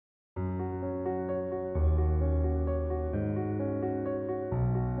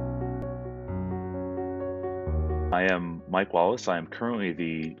I am Mike Wallace. I am currently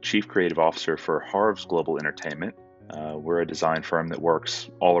the Chief Creative Officer for Harv's Global Entertainment. We're a design firm that works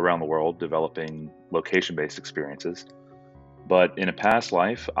all around the world developing location-based experiences. But in a past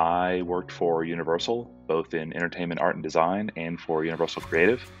life, I worked for Universal, both in entertainment, art, and design, and for Universal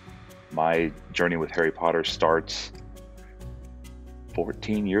Creative. My journey with Harry Potter starts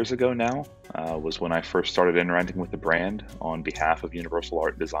 14 years ago now, was when I first started interacting with the brand on behalf of Universal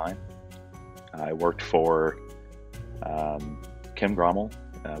Art and Design. I worked for Kim Grommel,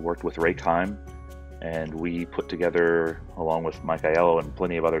 worked with Ray Kime, and we put together, along with Mike Aiello and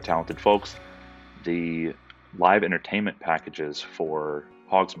plenty of other talented folks, the live entertainment packages for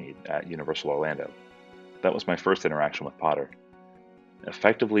Hogsmeade at Universal Orlando. That was my first interaction with Potter.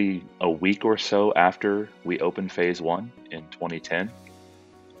 Effectively a week or so after we opened Phase 1 in 2010,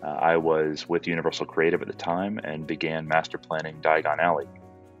 I was with Universal Creative at the time and began master planning Diagon Alley.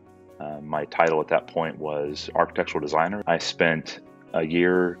 My title at that point was architectural designer. I spent a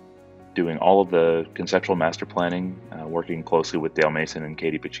year doing all of the conceptual master planning, working closely with Dale Mason and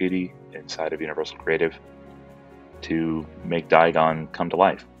Katie Pacitti inside of Universal Creative to make Diagon come to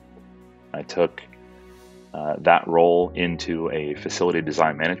life. I took that role into a facility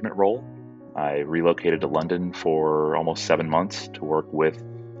design management role. I relocated to London for almost 7 months to work with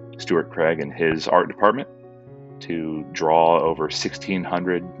Stuart Craig and his art department to draw over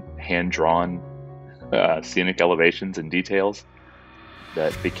 1,600 hand-drawn scenic elevations and details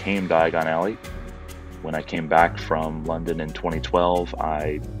that became Diagon Alley. When I came back from London in 2012,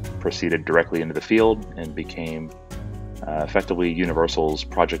 I proceeded directly into the field and became effectively Universal's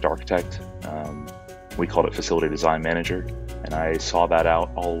project architect. We called it facility design manager, and I saw that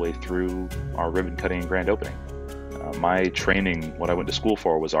out all the way through our ribbon cutting and grand opening. My training, what I went to school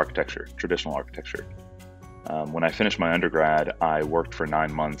for, was architecture, traditional architecture. When I finished my undergrad, I worked for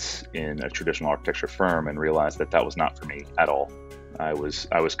 9 months in a traditional architecture firm and realized that that was not for me at all. I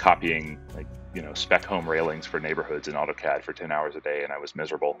was copying spec home railings for neighborhoods in AutoCAD for 10 hours a day, and I was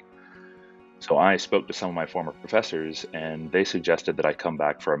miserable. So I spoke to some of my former professors, and they suggested that I come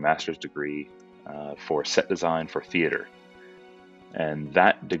back for a master's degree for set design for theater. And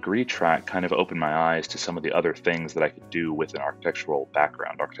that degree track kind of opened my eyes to some of the other things that I could do with an architectural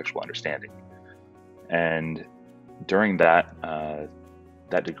background, architectural understanding. And during that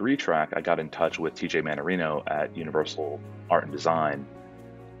degree track, I got in touch with TJ Manarino at Universal Art and Design.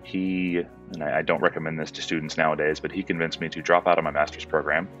 And I don't recommend this to students nowadays, but he convinced me to drop out of my master's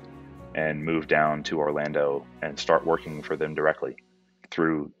program and move down to Orlando and start working for them directly.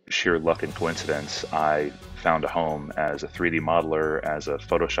 Through sheer luck and coincidence, I found a home as a 3D modeler, as a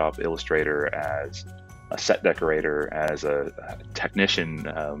Photoshop illustrator, as a set decorator, as a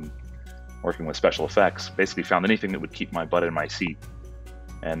technician, working with special effects. Basically found anything that would keep my butt in my seat.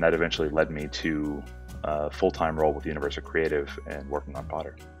 And that eventually led me to a full-time role with Universal Creative and working on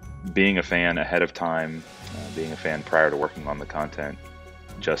Potter. Being a fan ahead of time, being a fan prior to working on the content,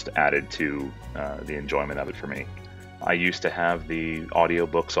 just added to the enjoyment of it for me. I used to have the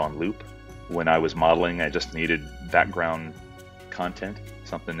audiobooks on loop. When I was modeling, I just needed background content,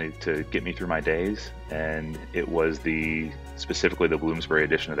 something to get me through my days. And it was specifically the Bloomsbury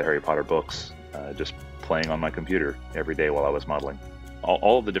edition of the Harry Potter books, just playing on my computer every day while I was modeling.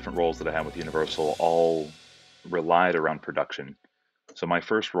 All of the different roles that I had with Universal all relied around production. So my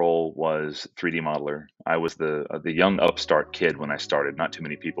first role was 3D modeler. I was the young upstart kid when I started. Not too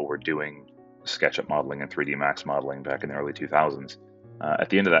many people were doing SketchUp modeling and 3D Max modeling back in the early 2000s. At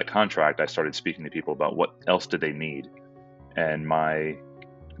the end of that contract, I started speaking to people about what else did they need. And my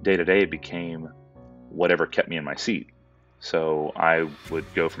day-to-day became whatever kept me in my seat. So I would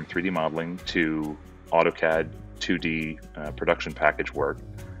go from 3D modeling to AutoCAD 2D production package work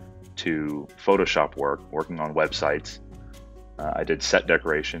to Photoshop work, working on websites. I did set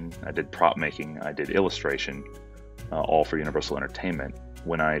decoration, I did prop making, I did illustration, all for Universal Entertainment.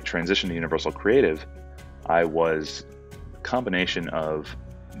 When I transitioned to Universal Creative, I was a combination of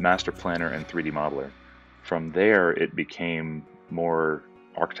master planner and 3D modeler. From there, it became more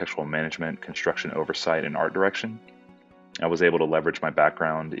architectural management, construction oversight, and art direction. I was able to leverage my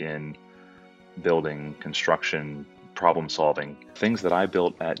background in building, construction, problem solving. Things that I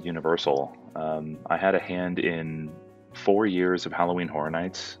built at Universal. I had a hand in 4 years of Halloween Horror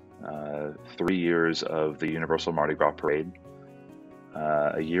Nights, 3 years of the Universal Mardi Gras Parade,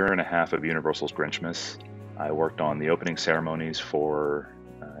 a year and a half of Universal's Grinchmas. I worked on the opening ceremonies for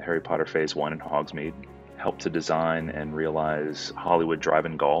Harry Potter Phase 1 in Hogsmeade, helped to design and realize Hollywood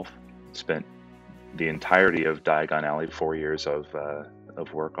Drive-In Golf, spent the entirety of Diagon Alley, 4 years of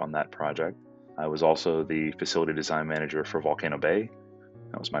work on that project. I was also the facility design manager for Volcano Bay,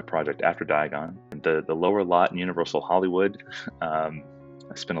 That was my project after Diagon. The lower lot in Universal Hollywood,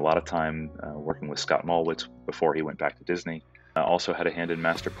 I spent a lot of time working with Scott Malwitz before he went back to Disney. I also had a hand in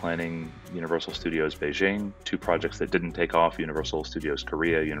master planning Universal Studios Beijing, 2 projects that didn't take off, Universal Studios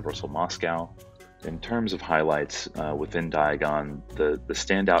Korea, Universal Moscow. In terms of highlights within Diagon, the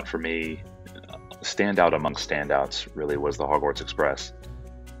standout for me, standout among standouts really, was the Hogwarts Express.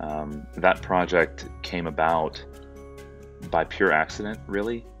 That project came about by pure accident,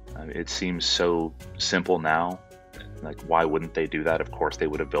 really. It seems so simple now. Like, why wouldn't they do that? Of course they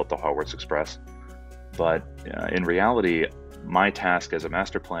would have built the Hogwarts Express. But in reality, my task as a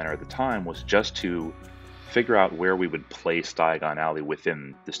master planner at the time was just to figure out where we would place Diagon Alley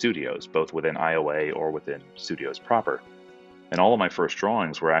within the studios, both within IOA or within studios proper. And all of my first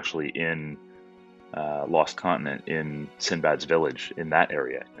drawings were actually in Lost Continent, in Sinbad's village, in that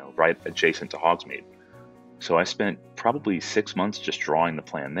area, right adjacent to Hogsmeade. So I spent probably 6 months just drawing the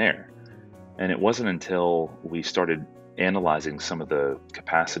plan there. And it wasn't until we started analyzing some of the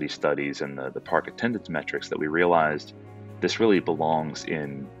capacity studies and the park attendance metrics that we realized this really belongs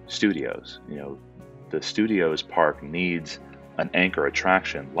in studios. The studios park needs an anchor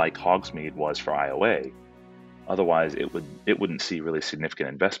attraction like Hogsmeade was for IOA. Otherwise, it wouldn't see really significant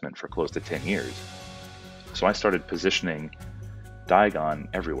investment for close to 10 years. So I started positioning Diagon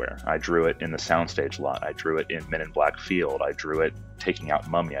everywhere. I drew it in the soundstage lot. I drew it in Men in Black Field. I drew it taking out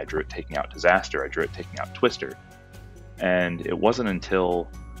Mummy. I drew it taking out Disaster. I drew it taking out Twister. And it wasn't until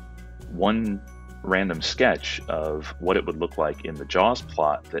one random sketch of what it would look like in the Jaws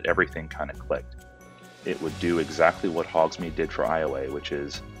plot that everything kind of clicked. It would do exactly what Hogsmeade did for IOA, which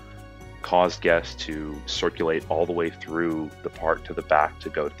is cause guests to circulate all the way through the park to the back to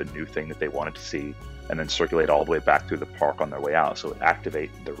go to the new thing that they wanted to see, and then circulate all the way back through the park on their way out, so it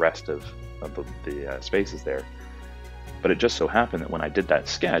activate the rest of the spaces there. But it just so happened that when I did that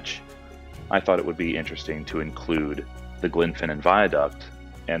sketch, I thought it would be interesting to include the Glenfinnan Viaduct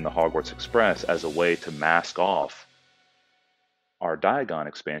and the Hogwarts Express as a way to mask off our Diagon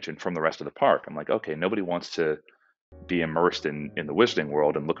expansion from the rest of the park. I'm like, okay, nobody wants to be immersed in the Wizarding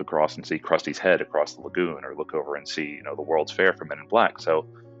World and look across and see Krusty's head across the lagoon, or look over and see the World's Fair from Men in Black. So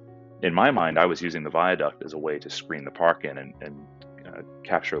in my mind, I was using the viaduct as a way to screen the park in and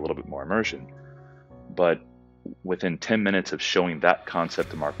capture a little bit more immersion. But within 10 minutes of showing that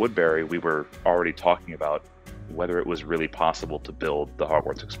concept to Mark Woodbury, we were already talking about whether it was really possible to build the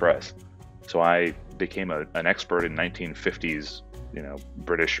Hogwarts Express. So I became an expert in 1950s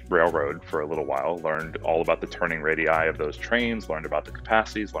British railroad for a little while, learned all about the turning radii of those trains, learned about the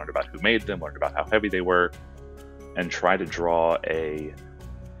capacities, learned about who made them, learned about how heavy they were, and tried to draw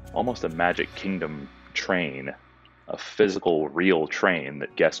almost a Magic Kingdom train, a physical, real train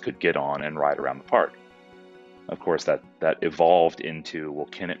that guests could get on and ride around the park. Of course, that evolved into, well,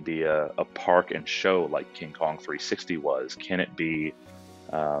 can it be a park and show like King Kong 360 was? Can it be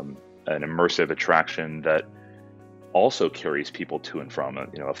an immersive attraction that also carries people to and from,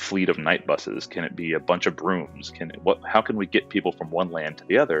 a fleet of night buses? Can it be a bunch of brooms? How can we get people from one land to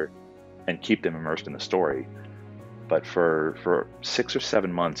the other and keep them immersed in the story? But for 6 or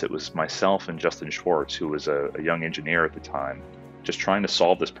 7 months, it was myself and Justin Schwartz, who was a young engineer at the time, just trying to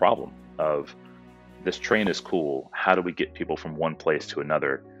solve this problem of, this train is cool. How do we get people from one place to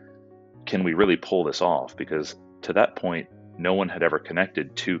another? Can we really pull this off? Because to that point, no one had ever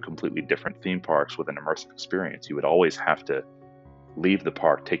connected 2 completely different theme parks with an immersive experience. You would always have to leave the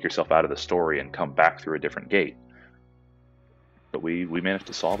park, take yourself out of the story, and come back through a different gate. But we managed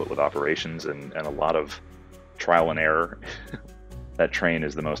to solve it with operations and a lot of trial and error. That train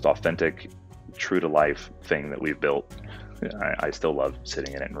is the most authentic, true-to-life thing that we've built. I still love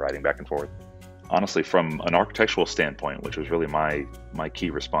sitting in it and riding back and forth. Honestly, from an architectural standpoint, which was really my key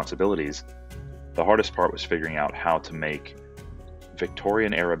responsibilities, the hardest part was figuring out how to make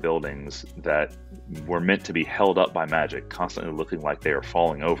Victorian-era buildings that were meant to be held up by magic, constantly looking like they are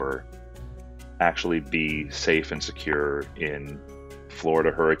falling over, actually be safe and secure in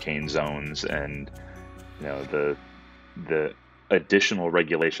Florida hurricane zones, and the additional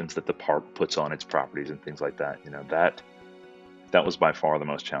regulations that the park puts on its properties and things like that. That was by far the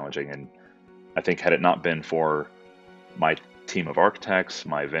most challenging. And I think had it not been for my team of architects,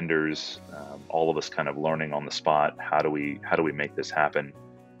 my vendors, all of us kind of learning on the spot, how do we make this happen?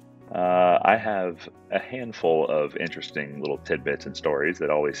 I have a handful of interesting little tidbits and stories that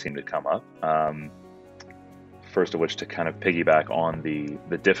always seem to come up. First of which, to kind of piggyback on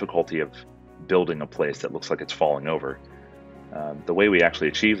the difficulty of building a place that looks like it's falling over. The way we actually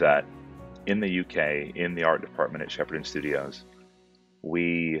achieve that in the UK, in the art department at Shepperton Studios,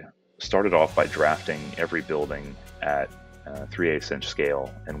 we started off by drafting every building at 3/8 inch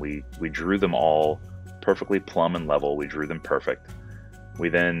scale, and we drew them all perfectly plumb and level. We drew them perfect. We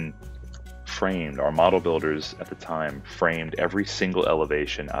then framed, our model builders at the time framed every single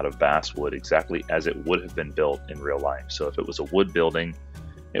elevation out of basswood exactly as it would have been built in real life. So if it was a wood building,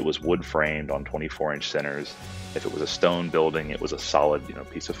 it was wood framed on 24-inch centers. If it was a stone building, it was a solid,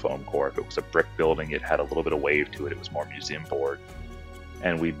 piece of foam core. If it was a brick building, it had a little bit of wave to it. It was more museum board.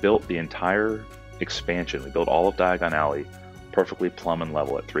 And we built the entire expansion. We built all of Diagon Alley perfectly plumb and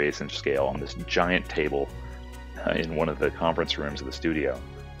level at 3/8 inch scale on this giant table in one of the conference rooms of the studio.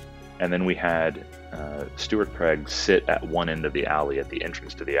 And then we had Stuart Craig sit at one end of the alley, at the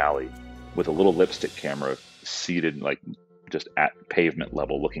entrance to the alley, with a little lipstick camera seated just at pavement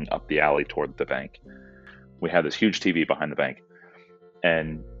level, looking up the alley toward the bank. We had this huge TV behind the bank.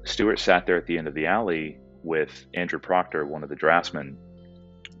 And Stuart sat there at the end of the alley with Andrew Proctor, one of the draftsmen,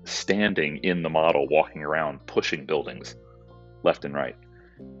 standing in the model, walking around, pushing buildings left and right.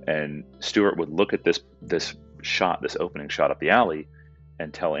 And Stuart would look at this shot, this opening shot up the alley,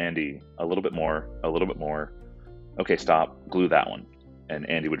 and tell Andy, a little bit more, okay, stop, glue that one. And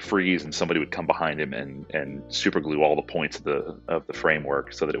Andy would freeze, and somebody would come behind him and super glue all the points of the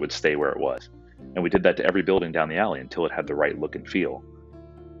framework so that it would stay where it was. And we did that to every building down the alley until it had the right look and feel.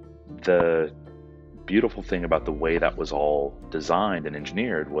 The beautiful thing about the way that was all designed and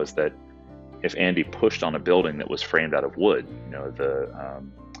engineered was that if Andy pushed on a building that was framed out of wood, the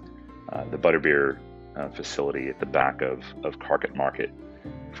Butterbeer facility at the back of Carket Market,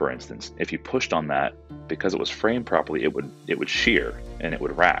 for instance, if you pushed on that, because it was framed properly, it would shear and it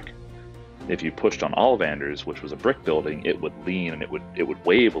would rack. If you pushed on Ollivanders, which was a brick building, it would lean and it would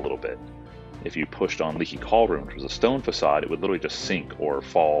wave a little bit. If you pushed on Leaky Cauldron, which was a stone facade, it would literally just sink or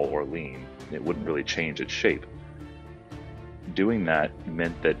fall or lean. It wouldn't really change its shape. Doing that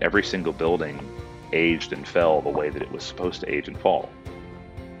meant that every single building aged and fell the way that it was supposed to age and fall,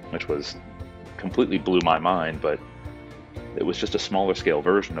 which completely blew my mind, but it was just a smaller scale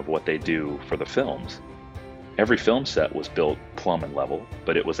version of what they do for the films. Every film set was built plumb and level,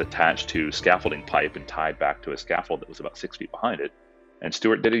 but it was attached to scaffolding pipe and tied back to a scaffold that was about 6 feet behind it. And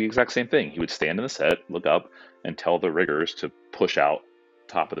Stuart did the exact same thing. He would stand in the set, look up, and tell the riggers to push out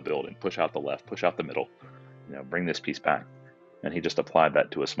top of the building, push out the left, push out the middle, bring this piece back. And he just applied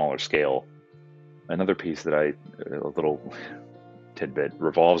that to a smaller scale. Another piece that a little tidbit,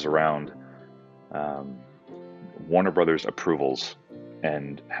 revolves around Warner Brothers approvals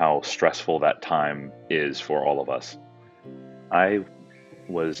and how stressful that time is for all of us. I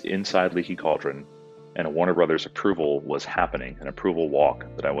was inside Leaky Cauldron, and a Warner Brothers approval was happening, an approval walk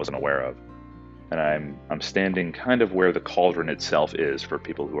that I wasn't aware of. And I'm standing kind of where the cauldron itself is, for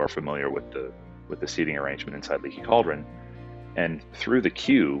people who are familiar with the seating arrangement inside Leaky Cauldron. And through the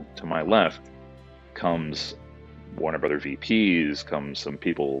queue to my left comes Warner Brothers VPs, comes some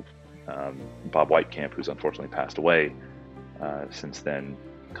people, Bob Whitecamp, who's unfortunately passed away since then,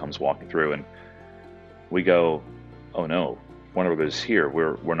 comes walking through, and we go, "Oh no, Warner Brothers is here.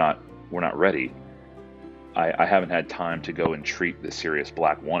 We're not ready." I haven't had time to go and treat the Sirius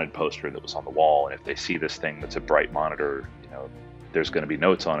Black Wanted poster that was on the wall, and if they see this thing that's a bright monitor, there's going to be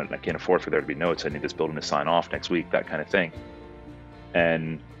notes on it, and I can't afford for there to be notes. I need this building to sign off next week, that kind of thing.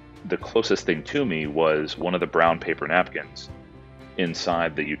 And the closest thing to me was one of the brown paper napkins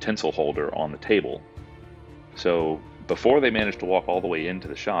inside the utensil holder on the table. So before they managed to walk all the way into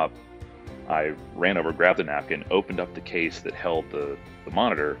the shop, I ran over, grabbed the napkin, opened up the case that held the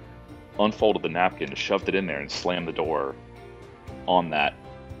monitor, unfolded the napkin, shoved it in there, and slammed the door on that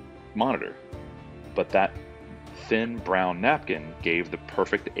monitor. But that thin brown napkin gave the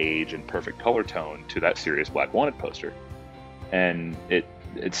perfect age and perfect color tone to that Sirius Black Wanted poster. And it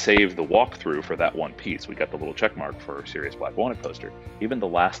saved the walkthrough for that one piece. We got the little check mark for Sirius Black Wanted poster. Even the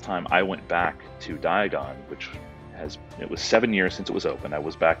last time I went back to Diagon, it was 7 years since it was open. I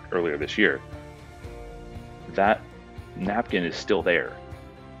was back earlier this year. That napkin is still there.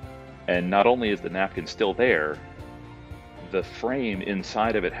 And not only is the napkin still there, the frame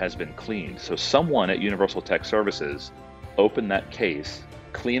inside of it has been cleaned. So someone at Universal Tech Services opened that case,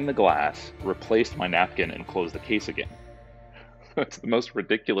 cleaned the glass, replaced my napkin, and closed the case again. It's the most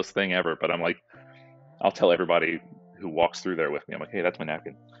ridiculous thing ever, but I'm like, I'll tell everybody who walks through there with me, I'm like, hey, that's my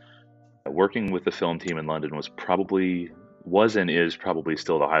napkin. Working with the film team in London was and is probably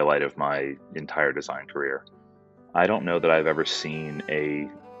still the highlight of my entire design career. I don't know that I've ever seen a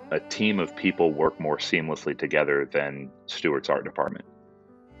team of people work more seamlessly together than Stuart's art department.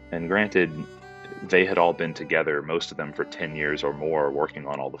 And granted, they had all been together, most of them for 10 years or more, working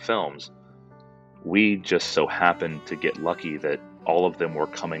on all the films. we just so happened to get lucky that all of them were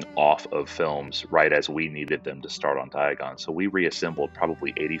coming off of films right as we needed them to start on Diagon. So we reassembled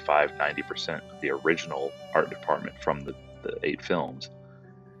probably 85–90% of the original art department from the 8 films.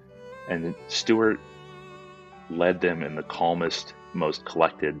 And Stuart led them in the calmest, most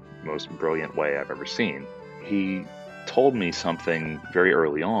collected, most brilliant way I've ever seen. He told me something very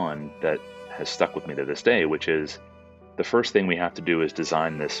early on that has stuck with me to this day, which is the first thing we have to do is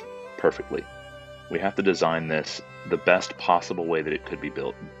design this perfectly. We have to design this the best possible way that it could be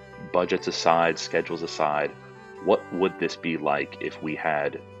built. Budgets aside, schedules aside, what would this be like if we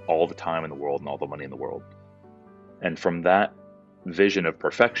had all the time in the world and all the money in the world? And from that vision of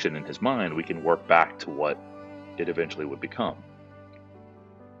perfection in his mind, we can work back to what it eventually would become.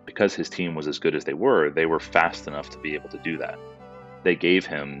 Because his team was as good as they were fast enough to be able to do that. They gave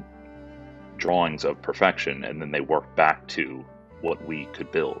him drawings of perfection, and then they worked back to what we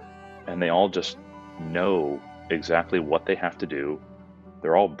could build. And they all just know exactly what they have to do.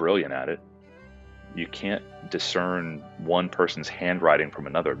 They're all brilliant at it. You can't discern one person's handwriting from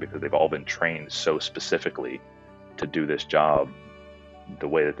another because they've all been trained so specifically to do this job the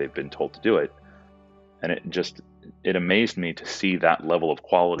way that they've been told to do it. And it amazed me to see that level of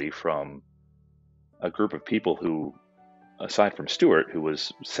quality from a group of people who, aside from Stuart, who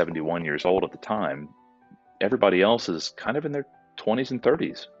was 71 years old at the time, everybody else is kind of in their 20s and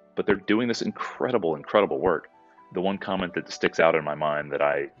 30s, but they're doing this incredible, incredible work. The one comment that sticks out in my mind that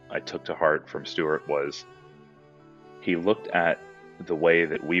I took to heart from Stuart was he looked at the way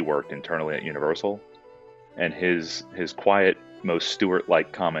that we worked internally at Universal, and his quiet, most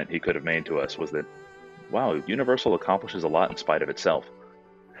Stuart-like comment he could have made to us was that, wow, Universal accomplishes a lot in spite of itself.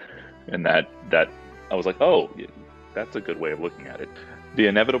 And that I was like, oh, that's a good way of looking at it. The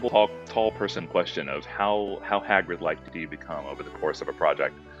inevitable tall person question of how Hagrid-like do you become over the course of a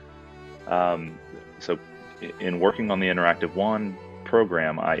project? So in working on the Interactive Wand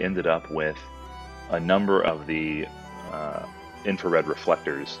program, I ended up with a number of the infrared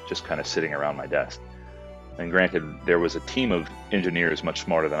reflectors just kind of sitting around my desk. And granted, there was a team of engineers much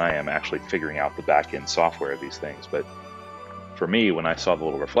smarter than I am actually figuring out the back-end software of these things. But for me, when I saw the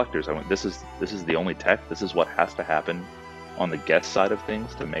little reflectors, I went, this is the only tech. This is what has to happen on the guest side of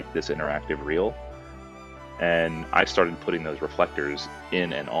things to make this interactive real. And I started putting those reflectors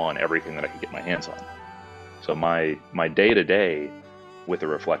in and on everything that I could get my hands on. So my day-to-day with the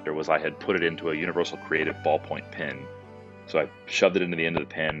reflector was I had put it into a Universal Creative ballpoint pen. So I shoved it into the end of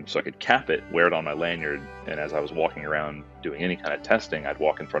the pen so I could cap it, wear it on my lanyard, and as I was walking around doing any kind of testing, I'd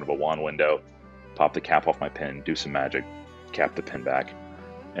walk in front of a wand window, pop the cap off my pen, do some magic, cap the pen back,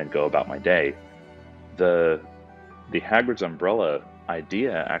 and go about my day. The Hagrid's umbrella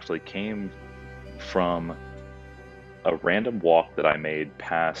idea actually came from a random walk that I made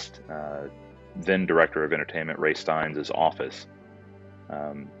past then Director of Entertainment Ray Steins' office.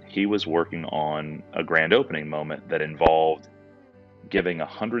 He was working on a grand opening moment that involved giving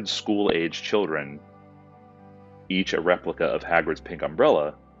 100 school-age children each a replica of Hagrid's pink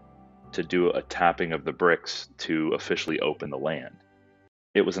umbrella to do a tapping of the bricks to officially open the land.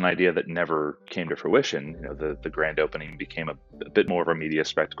 It was an idea that never came to fruition. You know, the grand opening became a bit more of a media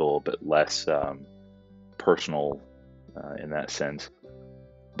spectacle, a bit less personal in that sense.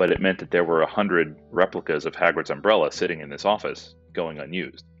 But it meant that there were 100 replicas of Hagrid's umbrella sitting in this office going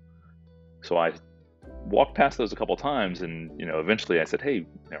unused. So I walked past those a couple times, and eventually I said, "Hey,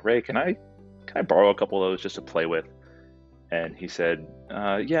 Ray, can I borrow a couple of those just to play with?" And he said,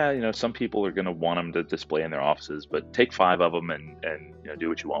 "Yeah, some people are going to want them to display in their offices, but take 5 of them and do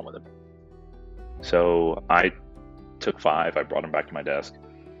what you want with them." So I took 5. I brought them back to my desk.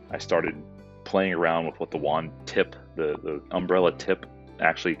 I started playing around with what the wand tip, the umbrella tip,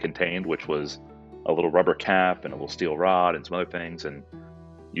 actually contained, which was a little rubber cap and a little steel rod and some other things, and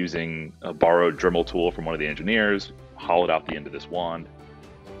using a borrowed Dremel tool from one of the engineers, hollowed out the end of this wand,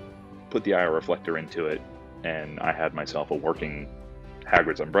 put the IR reflector into it, and I had myself a working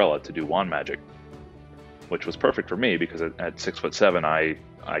Hagrid's umbrella to do wand magic, which was perfect for me because at 6'7",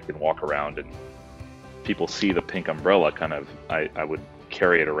 I can walk around and people see the pink umbrella I would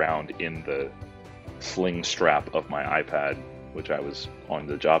carry it around in the sling strap of my iPad, which I was on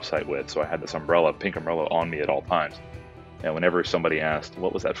the job site with. So I had this pink umbrella on me at all times. And whenever somebody asked,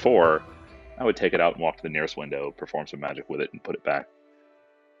 what was that for? I would take it out and walk to the nearest window, perform some magic with it, and put it back.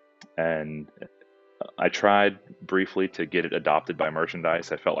 And I tried briefly to get it adopted by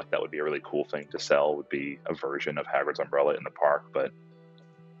merchandise. I felt like that would be a really cool thing to sell, would be a version of Hagrid's umbrella in the park, but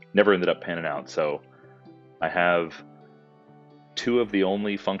never ended up panning out. So I have 2 of the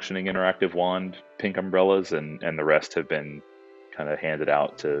only functioning interactive wand pink umbrellas, and the rest have been kind of handed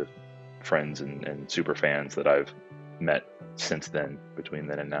out to friends and super fans that I've met since then, between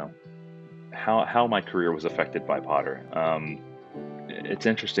then and now. How my career was affected by Potter. It's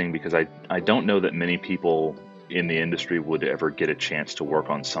interesting because I don't know that many people in the industry would ever get a chance to work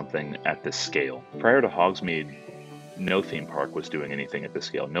on something at this scale. Prior to Hogsmeade, no theme park was doing anything at this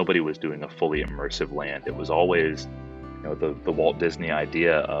scale. Nobody was doing a fully immersive land. It was always, the Walt Disney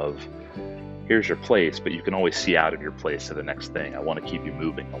idea of, here's your place, but you can always see out of your place to the next thing. I want to keep you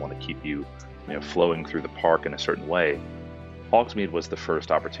moving. I want to keep you, flowing through the park in a certain way. Hogsmeade was the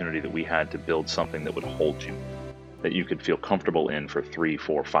first opportunity that we had to build something that would hold you, that you could feel comfortable in for 3,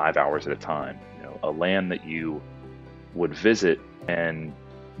 4, 5 hours at a time. A land that you would visit and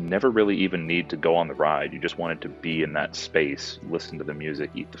never really even need to go on the ride. You just wanted to be in that space, listen to the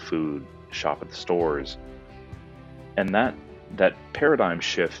music, eat the food, shop at the stores. And that paradigm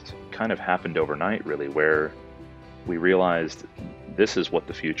shift kind of happened overnight, really, where we realized this is what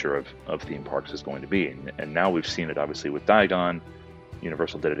the future of theme parks is going to be. And now we've seen it obviously with Diagon.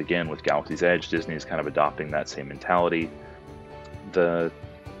 Universal did it again with Galaxy's Edge. Disney is kind of adopting that same mentality.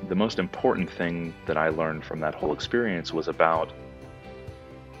 The most important thing that I learned from that whole experience was about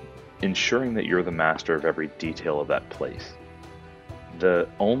ensuring that you're the master of every detail of that place. The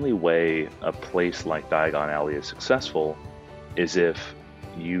only way a place like Diagon Alley is successful is if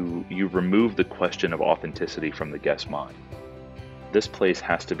you remove the question of authenticity from the guest's mind. This place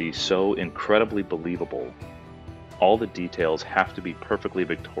has to be so incredibly believable. All the details have to be perfectly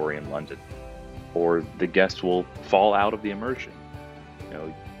Victorian London, or the guests will fall out of the immersion.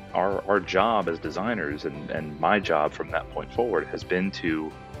 Our job as designers, and my job from that point forward, has been to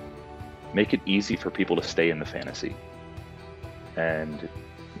make it easy for people to stay in the fantasy. And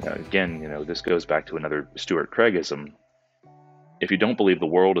again, this goes back to another Stuart Craigism. If you don't believe the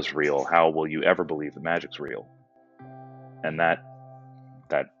world is real, how will you ever believe the magic's real? And that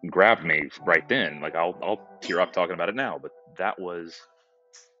grabbed me right then. Like, I'll tear up talking about it now, but that was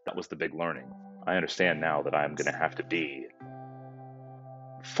the big learning. I understand now that I'm going to have to be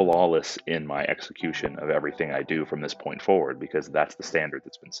flawless in my execution of everything I do from this point forward, because that's the standard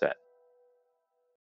that's been set.